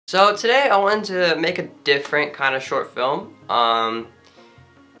So today I wanted to make a different kind of short film. I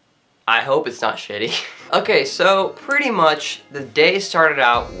hope it's not shitty. Okay, so pretty much the day started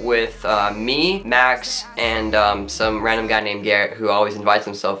out with me, Max, and some random guy named Garrett who always invites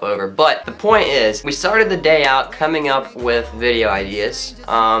himself over. But the point is, we started the day out coming up with video ideas.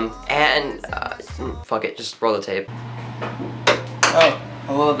 Fuck it, just roll the tape. Oh,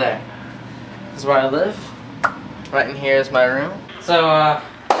 hello there. This is where I live. Right in here is my room. So,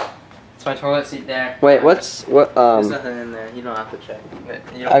 it's my toilet seat there. Wait, what? There's nothing in there. You don't have to check.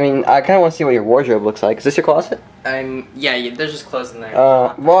 I mean, I kind of want to see what your wardrobe looks like. Is this your closet? Yeah, there's just clothes in there.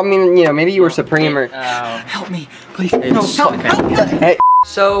 Well, I mean, you know, maybe you were Supreme or... Help me, please. No, help me. Hey.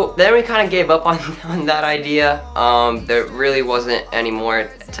 So then we kind of gave up on that idea. There really wasn't any more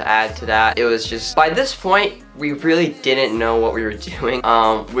to add to that. It was just, by this point, we really didn't know what we were doing.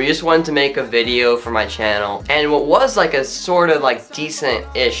 We just wanted to make a video for my channel. And what was like a sort of like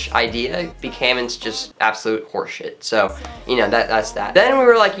decent-ish idea became into just absolute horseshit. So, you know, that's that. Then we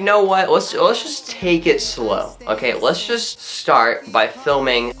were like, you know what, let's just take it slow. Okay, let's just start by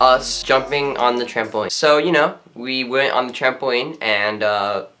filming us jumping on the trampoline. So, you know, we went on the trampoline and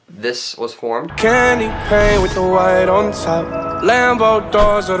this was formed. Candy paint with the white on top, Lambo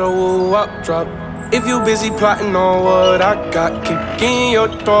doors or the woo-up drop. If you busy plotting on what I got, kick in your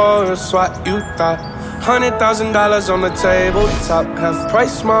door and swat you thought. $100,000 on the tabletop, half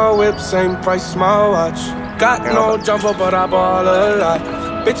price my whip, same price my watch. Got no jumper but I ball a lot.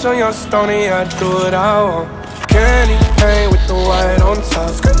 Bitch on your stony, I do what I want. Candy paint with the white on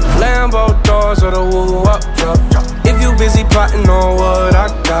top, Lambo doors or the woo-up drop. If you busy plotting on what I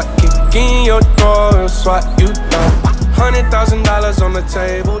got, kick in your door and swat you down. $100,000 on the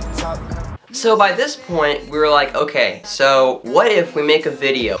tabletop. So by this point, we were like, okay, so what if we make a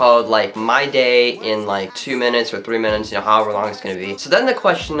video called like my day in like 2 minutes or 3 minutes, you know, however long it's gonna be. So then the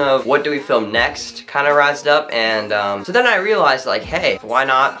question of what do we film next kind of rised up, and so then I realized like, hey, why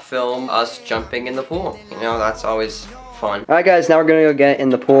not film us jumping in the pool? You know, that's always fun. All right guys, now we're gonna go get in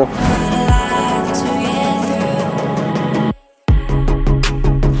the pool.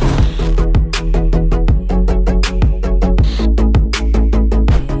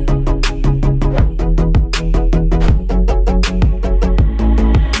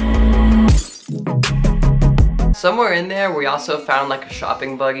 Somewhere in there, we also found like a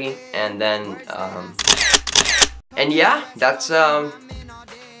shopping buggy, and then, and yeah, that's,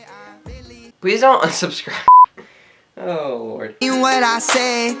 please don't unsubscribe. Oh, Lord. What I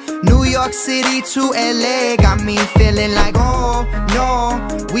say, New York City to LA, got me feeling like, oh, no,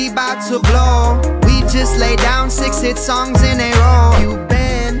 we about to blow. We just laid down 6 hit songs in a row. You've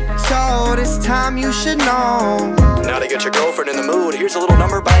been told, it's time you should know. Now to get your girlfriend in the mood, here's a little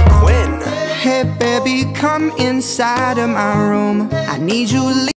number by Quinn. Hey baby, come inside of my room. I need you.